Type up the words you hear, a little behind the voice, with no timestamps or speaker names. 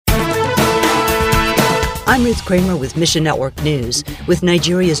I'm Ruth Kramer with Mission Network News. With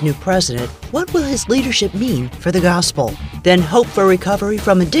Nigeria's new president, what will his leadership mean for the gospel? Then hope for recovery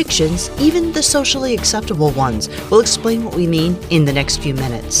from addictions, even the socially acceptable ones. We'll explain what we mean in the next few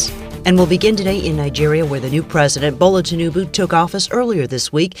minutes. And we'll begin today in Nigeria, where the new president, Bola Tinubu, took office earlier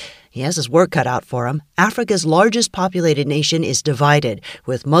this week. He has his work cut out for him. Africa's largest populated nation is divided,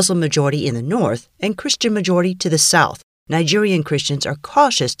 with Muslim majority in the north and Christian majority to the south. Nigerian Christians are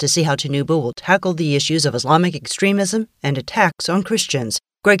cautious to see how Tinubu will tackle the issues of Islamic extremism and attacks on Christians.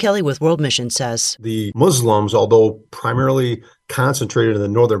 Greg Kelly with World Mission says, the Muslims, although primarily concentrated in the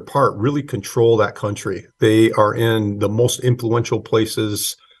northern part, really control that country. They are in the most influential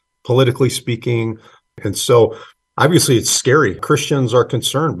places, politically speaking. And so obviously it's scary. Christians are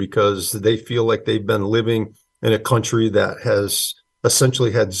concerned because they feel like they've been living in a country that has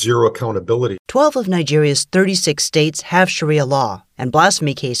essentially had zero accountability. 12 of Nigeria's 36 states have Sharia law, and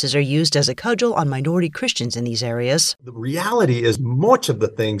blasphemy cases are used as a cudgel on minority Christians in these areas. The reality is much of the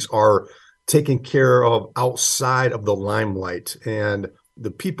things are taken care of outside of the limelight, and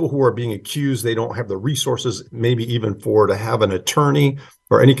the people who are being accused, they don't have the resources, maybe even to have an attorney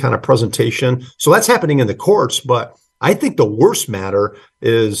or any kind of presentation. So that's happening in the courts, but I think the worst matter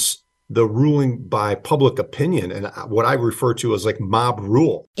is the ruling by public opinion and what I refer to as like mob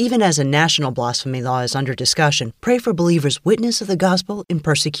rule. Even as a national blasphemy law is under discussion, pray for believers' witness of the gospel in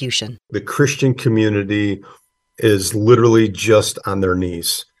persecution. The Christian community is literally just on their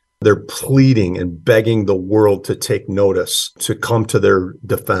knees. They're pleading and begging the world to take notice, to come to their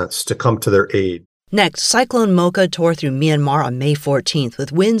defense, to come to their aid. Next, Cyclone Mocha tore through Myanmar on May 14th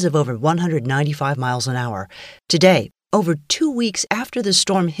with winds of over 195 miles an hour. Today, over 2 weeks after the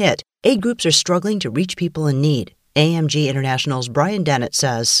storm hit, aid groups are struggling to reach people in need. AMG International's Brian Dennett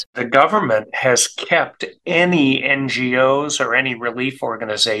says, the government has kept any NGOs or any relief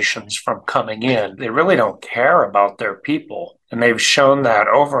organizations from coming in. They really don't care about their people. And they've shown that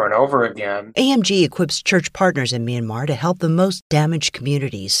over and over again. AMG equips church partners in Myanmar to help the most damaged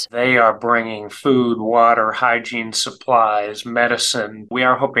communities. They are bringing food, water, hygiene supplies, medicine. We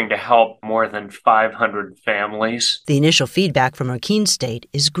are hoping to help more than 500 families. The initial feedback from Rakhine State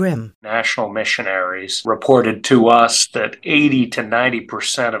is grim. National missionaries reported to us that 80 to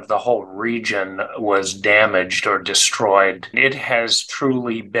 90% of the whole region was damaged or destroyed. It has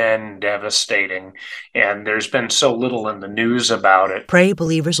truly been devastating, and there's been so little in the news about it. Pray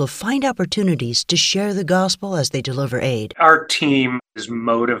believers will find opportunities to share the gospel as they deliver aid. Our team is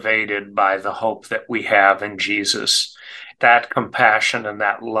motivated by the hope that we have in Jesus. That compassion and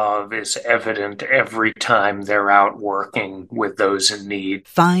that love is evident every time they're out working with those in need.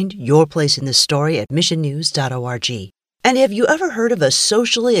 Find your place in this story at missionnews.org. And have you ever heard of a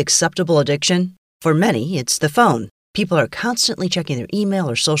socially acceptable addiction? For many, it's the phone. People are constantly checking their email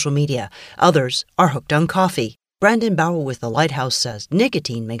or social media. Others are hooked on coffee. Brandon Bauer with the Lighthouse says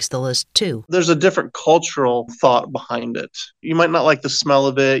nicotine makes the list too. There's a different cultural thought behind it. You might not like the smell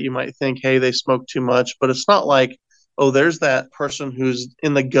of it. You might think, hey, they smoke too much. But it's not like, oh, there's that person who's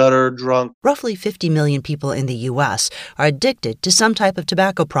in the gutter drunk. Roughly 50 million people in the U.S. are addicted to some type of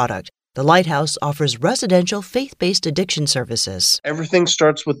tobacco product. The Lighthouse offers residential faith-based addiction services. Everything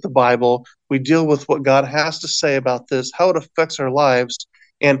starts with the Bible. We deal with what God has to say about this, how it affects our lives.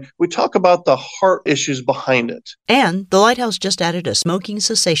 And we talk about the heart issues behind it. And the Lighthouse just added a smoking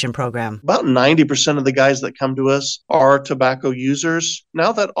cessation program. About 90% of the guys that come to us are tobacco users.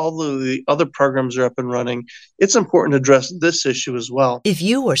 Now that all of the other programs are up and running, it's important to address this issue as well. If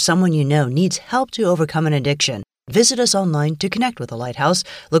you or someone you know needs help to overcome an addiction, visit us online to connect with the Lighthouse.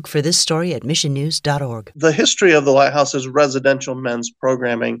 Look for this story at missionnews.org. The history of the Lighthouse is residential men's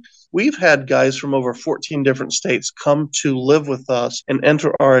programming. We've had guys from over 14 different states come to live with us and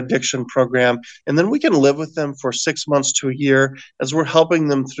enter our addiction program. And then we can live with them for 6 months to a year as we're helping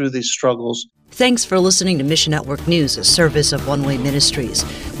them through these struggles. Thanks for listening to Mission Network News, a service of One Way Ministries.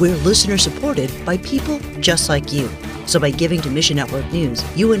 We're listener-supported by people just like you. So by giving to Mission Network News,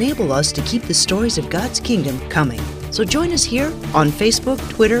 you enable us to keep the stories of God's kingdom coming. So join us here on Facebook,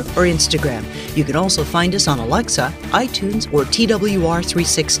 Twitter, or Instagram. You can also find us on Alexa, iTunes, or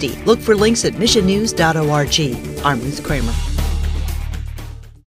TWR360. Look for links at missionnews.org. I'm Ruth Kramer.